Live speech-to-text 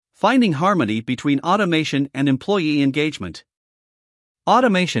Finding harmony between automation and employee engagement.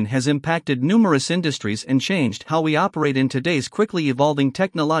 Automation has impacted numerous industries and changed how we operate in today's quickly evolving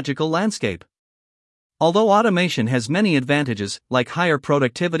technological landscape. Although automation has many advantages, like higher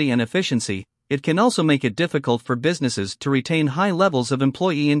productivity and efficiency, it can also make it difficult for businesses to retain high levels of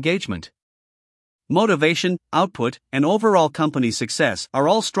employee engagement. Motivation, output, and overall company success are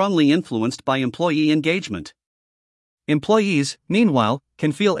all strongly influenced by employee engagement. Employees, meanwhile,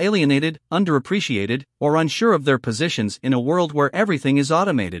 can feel alienated, underappreciated, or unsure of their positions in a world where everything is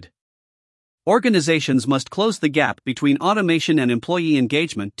automated. Organizations must close the gap between automation and employee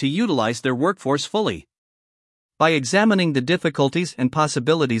engagement to utilize their workforce fully. By examining the difficulties and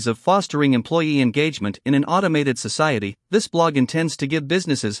possibilities of fostering employee engagement in an automated society, this blog intends to give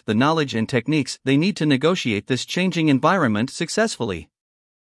businesses the knowledge and techniques they need to negotiate this changing environment successfully.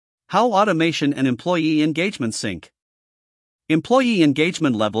 How automation and employee engagement sync. Employee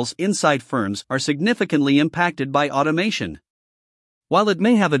engagement levels inside firms are significantly impacted by automation. While it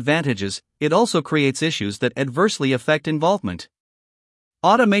may have advantages, it also creates issues that adversely affect involvement.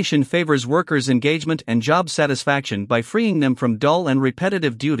 Automation favors workers' engagement and job satisfaction by freeing them from dull and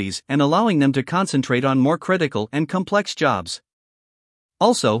repetitive duties and allowing them to concentrate on more critical and complex jobs.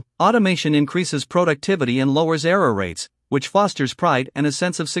 Also, automation increases productivity and lowers error rates, which fosters pride and a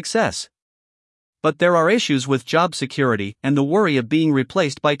sense of success. But there are issues with job security and the worry of being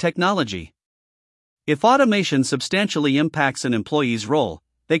replaced by technology. If automation substantially impacts an employee's role,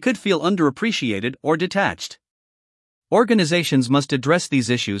 they could feel underappreciated or detached. Organizations must address these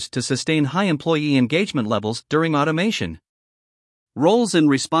issues to sustain high employee engagement levels during automation. Roles and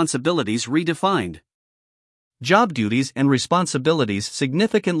responsibilities redefined. Job duties and responsibilities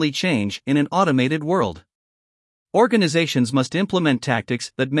significantly change in an automated world. Organizations must implement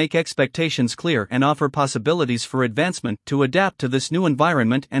tactics that make expectations clear and offer possibilities for advancement to adapt to this new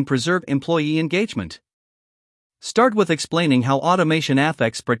environment and preserve employee engagement. Start with explaining how automation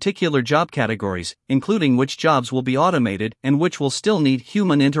affects particular job categories, including which jobs will be automated and which will still need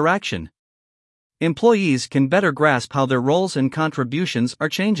human interaction. Employees can better grasp how their roles and contributions are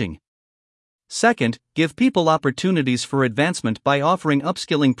changing. Second, give people opportunities for advancement by offering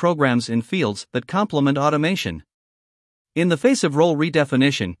upskilling programs in fields that complement automation. In the face of role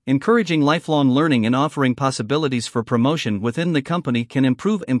redefinition, encouraging lifelong learning and offering possibilities for promotion within the company can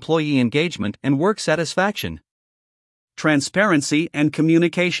improve employee engagement and work satisfaction. Transparency and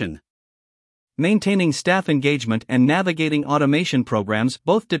communication. Maintaining staff engagement and navigating automation programs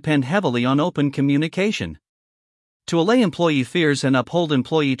both depend heavily on open communication. To allay employee fears and uphold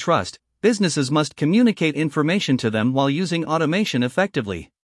employee trust, businesses must communicate information to them while using automation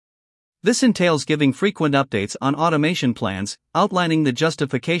effectively. This entails giving frequent updates on automation plans, outlining the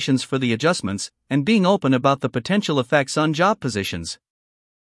justifications for the adjustments, and being open about the potential effects on job positions.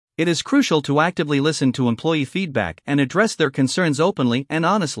 It is crucial to actively listen to employee feedback and address their concerns openly and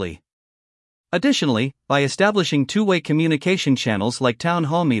honestly. Additionally, by establishing two-way communication channels like town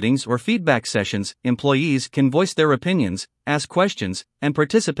hall meetings or feedback sessions, employees can voice their opinions, ask questions, and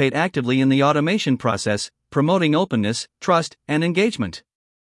participate actively in the automation process, promoting openness, trust, and engagement.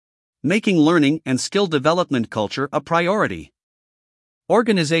 Making learning and skill development culture a priority.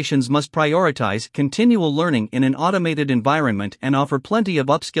 Organizations must prioritize continual learning in an automated environment and offer plenty of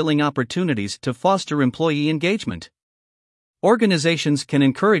upskilling opportunities to foster employee engagement. Organizations can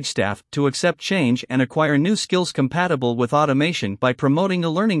encourage staff to accept change and acquire new skills compatible with automation by promoting a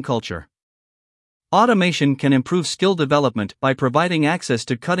learning culture. Automation can improve skill development by providing access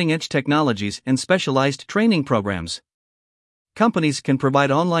to cutting-edge technologies and specialized training programs. Companies can provide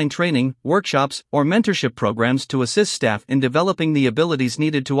online training, workshops, or mentorship programs to assist staff in developing the abilities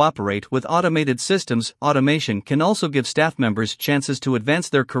needed to operate with automated systems. Automation can also give staff members chances to advance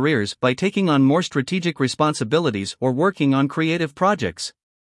their careers by taking on more strategic responsibilities or working on creative projects.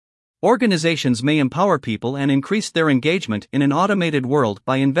 Organizations may empower people and increase their engagement in an automated world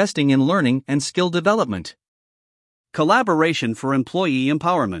by investing in learning and skill development. Collaboration for employee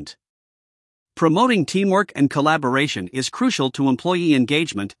empowerment. Promoting teamwork and collaboration is crucial to employee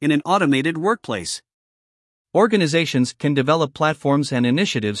engagement in an automated workplace. Organizations can develop platforms and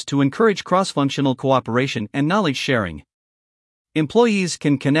initiatives to encourage cross-functional cooperation and knowledge sharing. Employees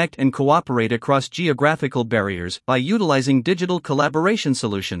can connect and cooperate across geographical barriers by utilizing digital collaboration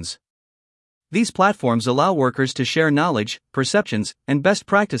solutions. These platforms allow workers to share knowledge, perceptions, and best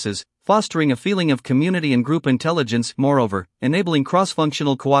practices, fostering a feeling of community and group intelligence. Moreover, enabling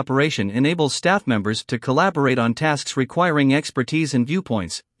cross-functional cooperation enables staff members to collaborate on tasks requiring expertise and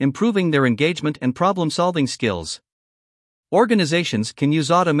viewpoints, improving their engagement and problem-solving skills. Organizations can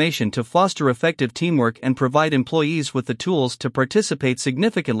use automation to foster effective teamwork and provide employees with the tools to participate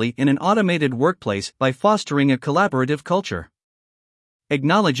significantly in an automated workplace by fostering a collaborative culture.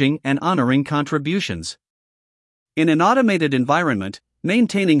 Acknowledging and honoring contributions. In an automated environment,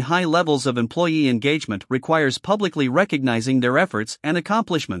 maintaining high levels of employee engagement requires publicly recognizing their efforts and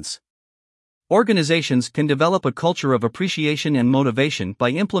accomplishments. Organizations can develop a culture of appreciation and motivation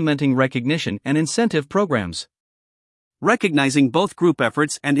by implementing recognition and incentive programs. Recognizing both group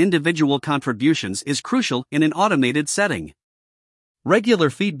efforts and individual contributions is crucial in an automated setting. Regular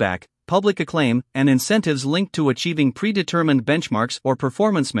feedback, public acclaim, and incentives linked to achieving predetermined benchmarks or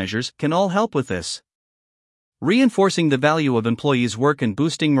performance measures can all help with this. Reinforcing the value of employees' work and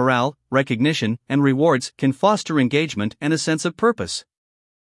boosting morale, recognition, and rewards can foster engagement and a sense of purpose.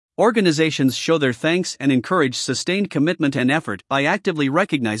 Organizations show their thanks and encourage sustained commitment and effort by actively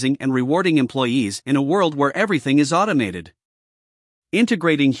recognizing and rewarding employees in a world where everything is automated.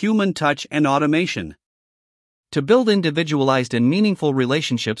 Integrating human touch and automation. To build individualized and meaningful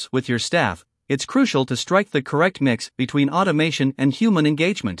relationships with your staff, it's crucial to strike the correct mix between automation and human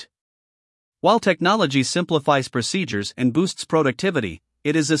engagement. While technology simplifies procedures and boosts productivity,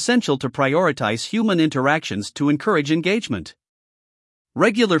 it is essential to prioritize human interactions to encourage engagement.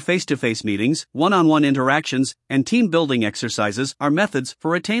 Regular face-to-face meetings, one-on-one interactions, and team-building exercises are methods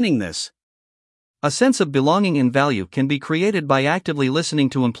for attaining this. A sense of belonging and value can be created by actively listening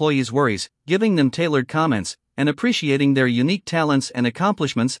to employees' worries, giving them tailored comments, and appreciating their unique talents and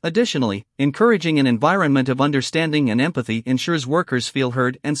accomplishments. Additionally, encouraging an environment of understanding and empathy ensures workers feel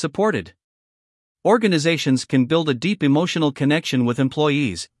heard and supported. Organizations can build a deep emotional connection with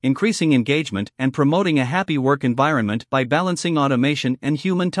employees, increasing engagement and promoting a happy work environment by balancing automation and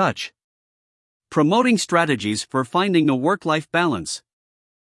human touch. Promoting strategies for finding a work-life balance.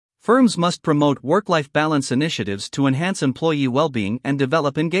 Firms must promote work-life balance initiatives to enhance employee well-being and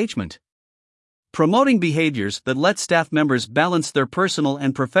develop engagement. Promoting behaviors that let staff members balance their personal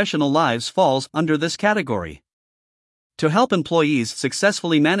and professional lives falls under this category. To help employees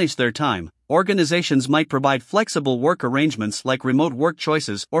successfully manage their time, organizations might provide flexible work arrangements like remote work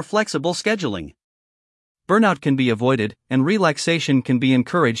choices or flexible scheduling. Burnout can be avoided, and relaxation can be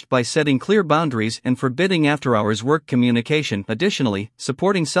encouraged by setting clear boundaries and forbidding after-hours work communication. Additionally,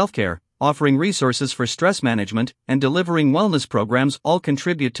 supporting self-care, offering resources for stress management, and delivering wellness programs all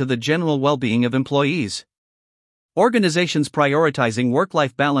contribute to the general well-being of employees. Organizations prioritizing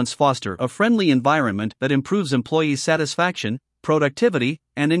work-life balance foster a friendly environment that improves employee satisfaction, productivity,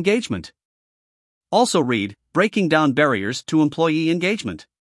 and engagement. Also read, Breaking Down Barriers to Employee Engagement.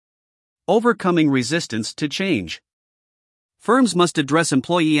 Overcoming resistance to change. Firms must address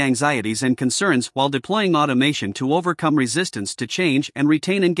employee anxieties and concerns while deploying automation to overcome resistance to change and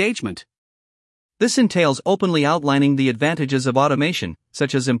retain engagement. This entails openly outlining the advantages of automation,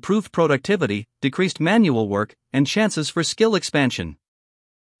 such as improved productivity, decreased manual work, and chances for skill expansion.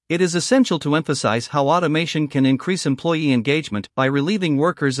 It is essential to emphasize how automation can increase employee engagement by relieving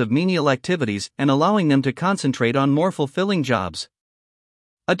workers of menial activities and allowing them to concentrate on more fulfilling jobs.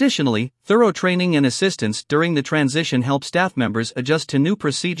 Additionally, thorough training and assistance during the transition help staff members adjust to new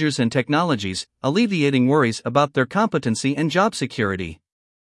procedures and technologies, alleviating worries about their competency and job security.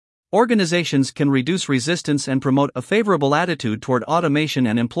 Organizations can reduce resistance and promote a favorable attitude toward automation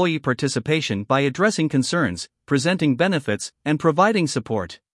and employee participation by addressing concerns, presenting benefits, and providing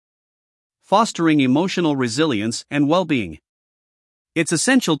support. Fostering emotional resilience and well-being. It's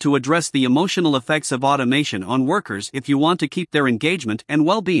essential to address the emotional effects of automation on workers if you want to keep their engagement and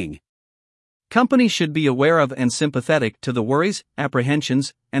well-being. Companies should be aware of and sympathetic to the worries,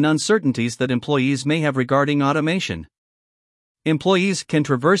 apprehensions, and uncertainties that employees may have regarding automation. Employees can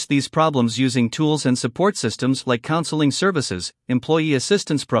traverse these problems using tools and support systems like counseling services, employee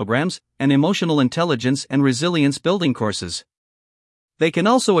assistance programs, and emotional intelligence and resilience building courses. They can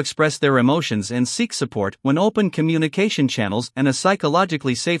also express their emotions and seek support when open communication channels and a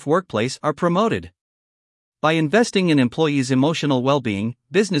psychologically safe workplace are promoted. By investing in employees' emotional well-being,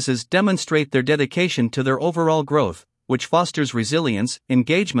 businesses demonstrate their dedication to their overall growth, which fosters resilience,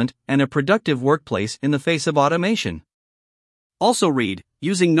 engagement, and a productive workplace in the face of automation. Also read,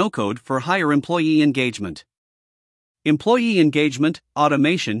 Using No-Code for Higher Employee Engagement. Employee engagement,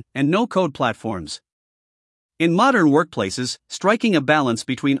 automation, and no-code platforms. In modern workplaces, striking a balance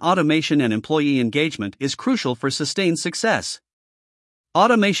between automation and employee engagement is crucial for sustained success.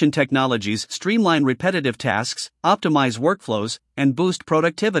 Automation technologies streamline repetitive tasks, optimize workflows, and boost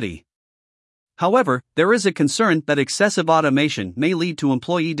productivity. However, there is a concern that excessive automation may lead to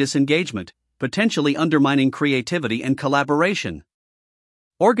employee disengagement, potentially undermining creativity and collaboration.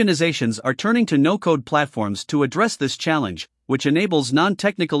 Organizations are turning to no-code platforms to address this challenge, which enables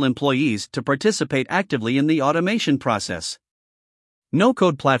non-technical employees to participate actively in the automation process.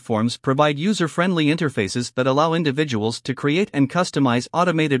 No-code platforms provide user-friendly interfaces that allow individuals to create and customize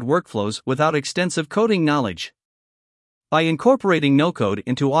automated workflows without extensive coding knowledge. By incorporating no-code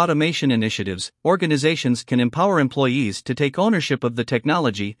into automation initiatives, organizations can empower employees to take ownership of the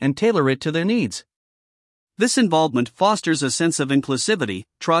technology and tailor it to their needs. This involvement fosters a sense of inclusivity,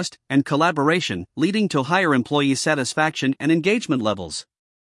 trust, and collaboration, leading to higher employee satisfaction and engagement levels.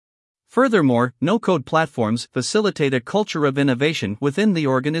 Furthermore, no-code platforms facilitate a culture of innovation within the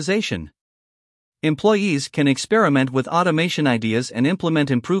organization. Employees can experiment with automation ideas and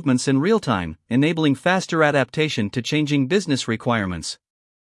implement improvements in real time, enabling faster adaptation to changing business requirements.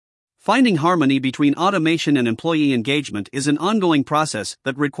 Finding harmony between automation and employee engagement is an ongoing process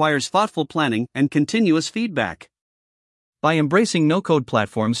that requires thoughtful planning and continuous feedback. By embracing no-code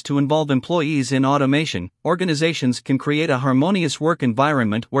platforms to involve employees in automation, organizations can create a harmonious work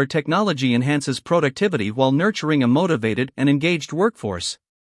environment where technology enhances productivity while nurturing a motivated and engaged workforce.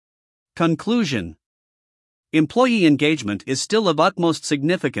 Conclusion: employee engagement is still of utmost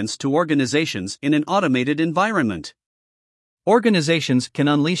significance to organizations in an automated environment. Organizations can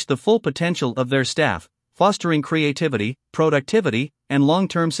unleash the full potential of their staff, fostering creativity, productivity, and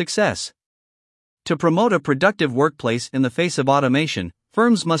long-term success. To promote a productive workplace in the face of automation,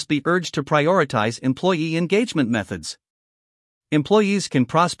 firms must be urged to prioritize employee engagement methods. Employees can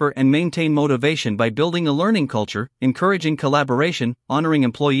prosper and maintain motivation by building a learning culture, encouraging collaboration, honoring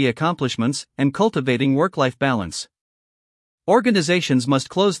employee accomplishments, and cultivating work-life balance. Organizations must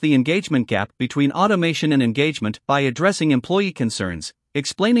close the engagement gap between automation and engagement by addressing employee concerns,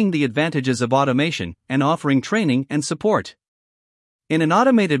 explaining the advantages of automation, and offering training and support. In an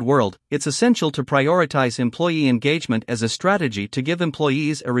automated world, it's essential to prioritize employee engagement as a strategy to give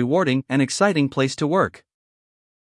employees a rewarding and exciting place to work.